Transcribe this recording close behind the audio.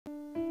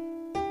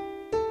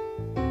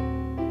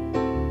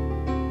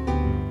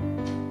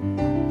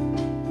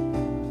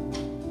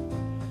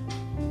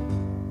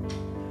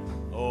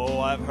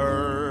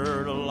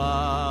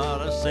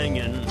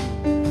singing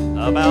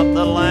about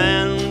the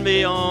land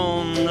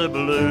beyond the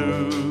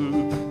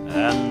blue,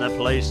 and the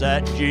place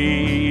that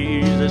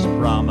Jesus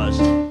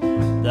promised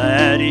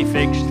that he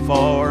fixed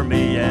for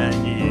me and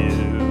you.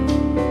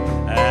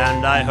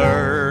 And I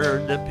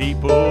heard the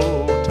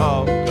people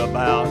talk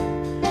about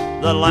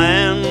the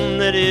land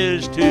that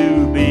is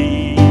to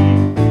be.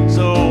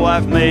 So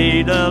I've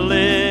made a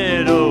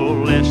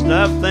little list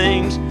of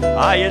things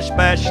I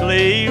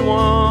especially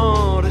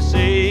want to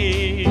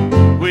see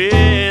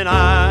when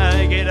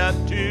I get up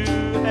to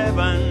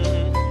heaven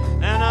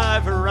and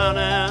I've run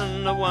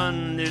and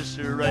won this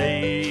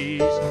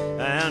race,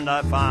 and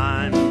I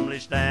finally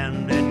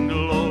stand in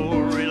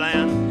glory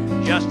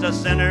land, just a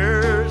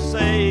sinner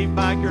saved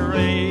by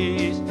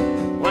grace.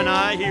 When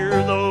I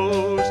hear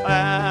those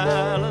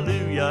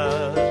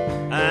hallelujahs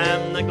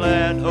and the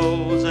glad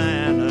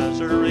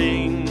hosannas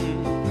ring,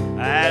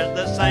 as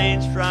the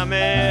saints from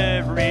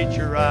every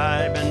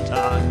tribe and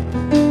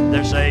tongue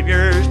their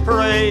Savior's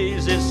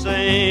praises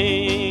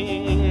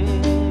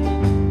sing.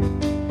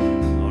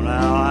 Oh,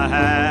 now I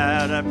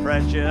had a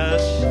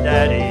precious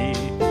daddy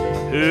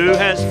who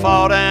has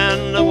fought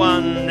and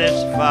won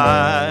this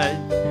fight.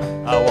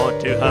 I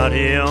want to hunt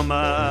him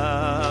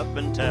up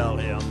and tell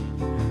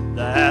him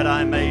that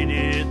I made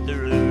it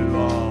through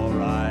all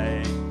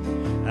right.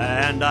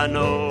 And I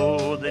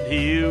know that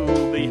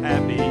he'll be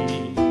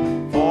happy,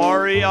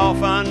 for he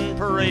often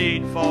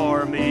prayed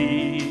for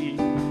me,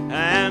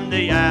 and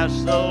he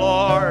asked the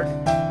Lord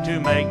to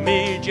make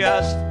me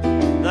just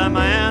the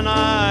man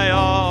I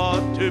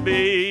ought to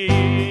be.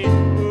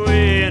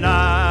 When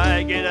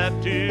I get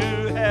up to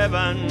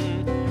heaven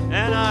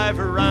and I've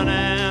run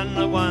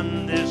and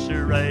won this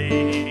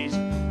race,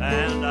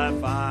 and I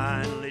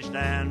finally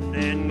stand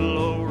in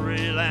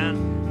glory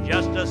land,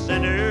 just a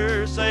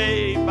sinner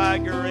saved by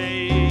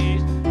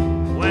grace.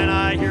 When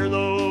I hear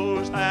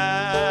those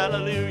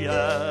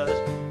hallelujahs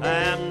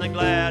and the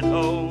glad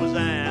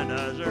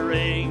hosannas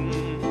ring,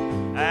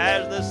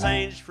 as the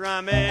saints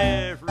from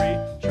every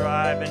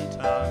tribe and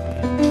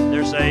tongue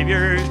their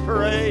Savior's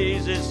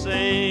praises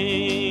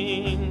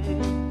sing.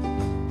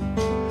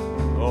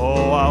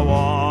 Oh, I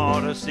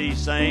want to see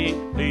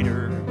St.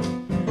 Peter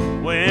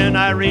when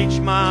I reach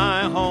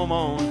my home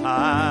on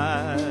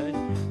high.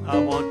 I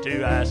want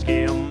to ask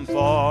him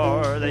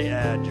for the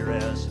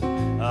address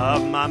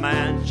of my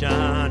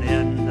mansion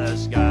in the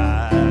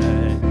sky.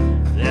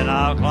 Then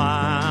I'll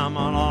climb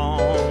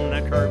along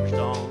the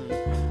curbstone,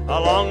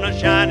 along the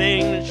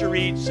shining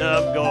streets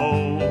of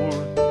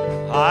gold.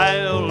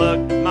 I'll look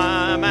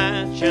my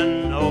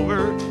mansion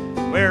over,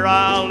 where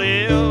I'll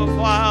live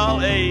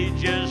while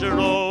ages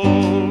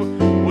roll.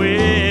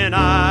 When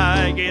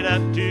I get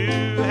up to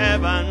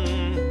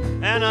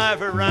heaven and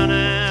I've run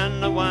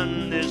and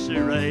won this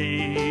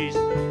race,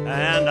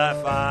 and I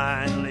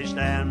finally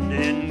stand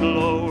in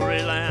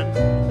glory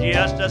land,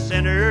 just a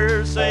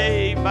sinner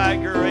saved by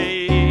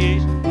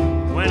grace.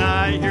 When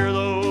I hear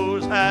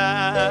those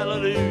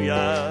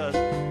hallelujahs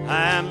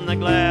and the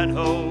glad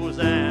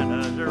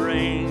hosannas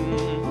ring,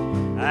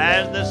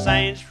 as the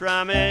saints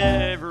from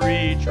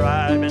every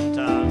tribe and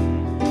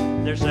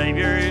tongue their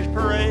Savior's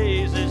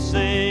praises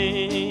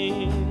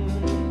sing.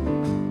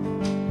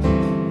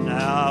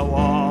 Now I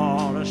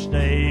want to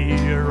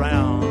stay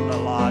around a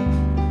lot,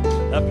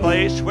 a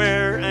place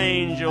where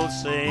angels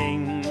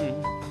sing,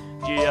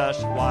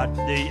 just what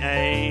the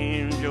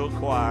angel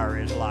choir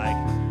is like,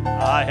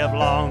 I have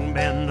long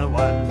been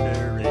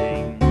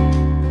wondering.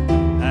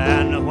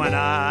 And when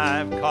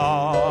I've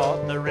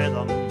caught the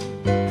rhythm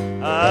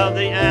of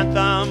the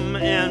anthem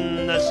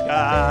in the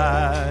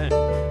sky,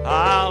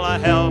 I'll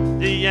help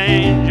the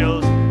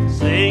angels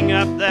sing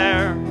up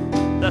there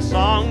the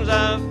songs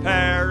of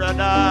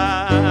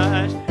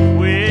paradise.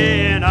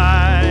 When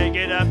I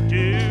get up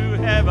to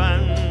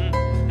heaven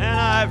and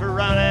I've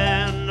run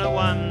and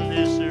won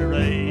this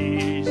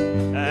race,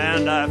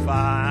 and I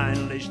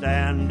finally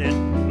stand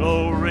in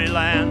glory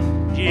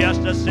land,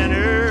 just a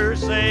sinner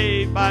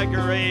saved by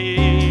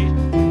grace.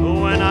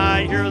 When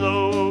I hear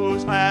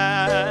those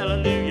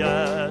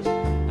hallelujahs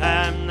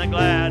and the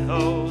glad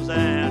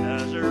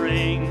hosannas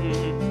ring,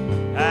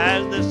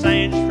 as the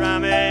saints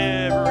from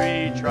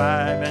every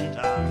tribe and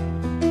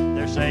tongue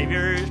their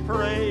Savior's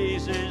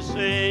praises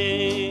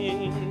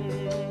sing.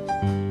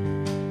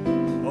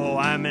 Oh,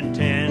 I'm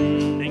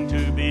intending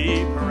to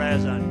be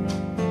present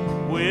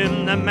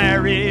when the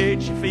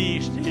marriage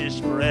feast is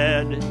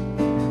spread.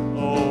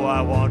 Oh,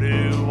 I want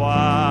to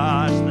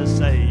watch the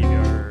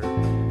Savior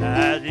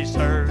as he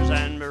serves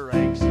and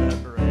breaks the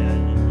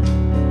bread.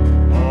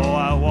 Oh,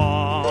 I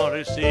want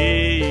to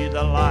see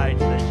the light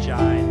that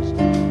shines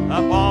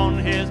upon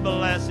his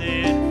blessed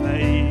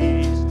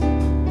face,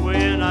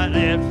 when I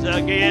lift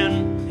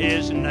again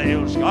his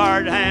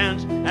nail-scarred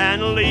hands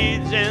and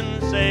leads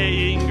in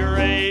saying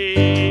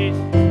grace.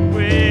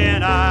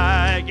 When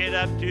I get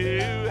up to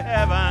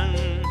heaven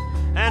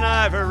and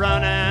I've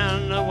run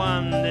and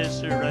won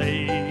this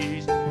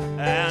race,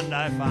 and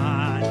I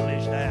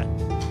finally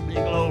stand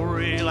in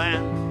glory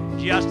land,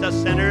 just a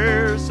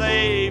sinner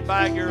saved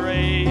by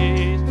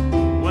grace.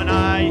 When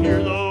I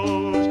hear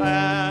those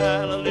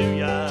hallelujah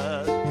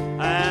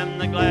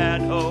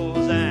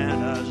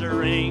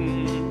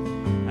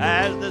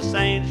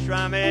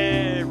from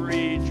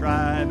every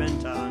tribe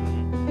and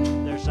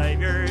tongue, their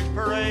Savior's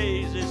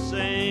praises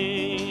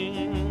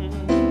sing.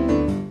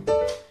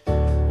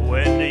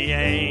 When the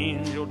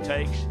angel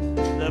takes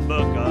the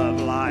book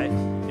of life,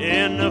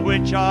 in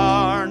which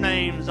our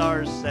names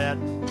are set,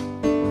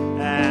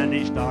 and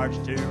he starts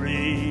to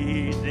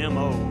read them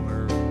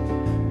over,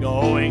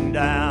 going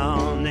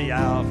down the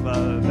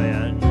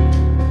alphabet.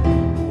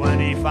 When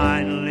he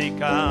finally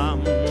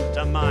comes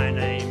to my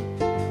name,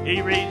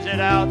 he reads it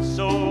out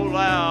so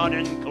loud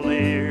and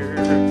clear,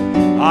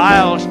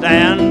 I'll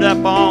stand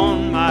up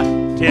on my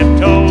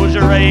tiptoes,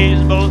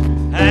 raise both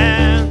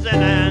hands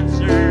and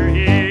answer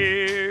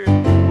here.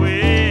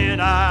 When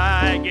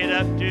I get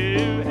up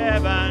to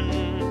heaven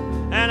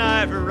and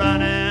I've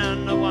run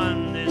and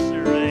won this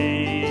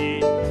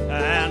race,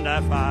 and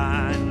I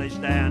finally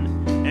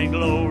stand in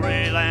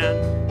glory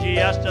land,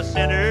 just a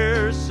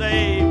sinner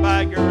saved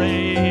by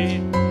grace.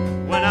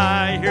 When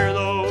I hear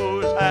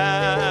those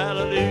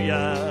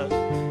hallelujahs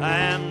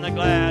and the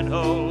glad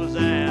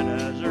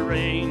hosannas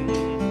ring,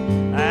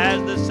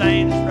 as the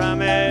saints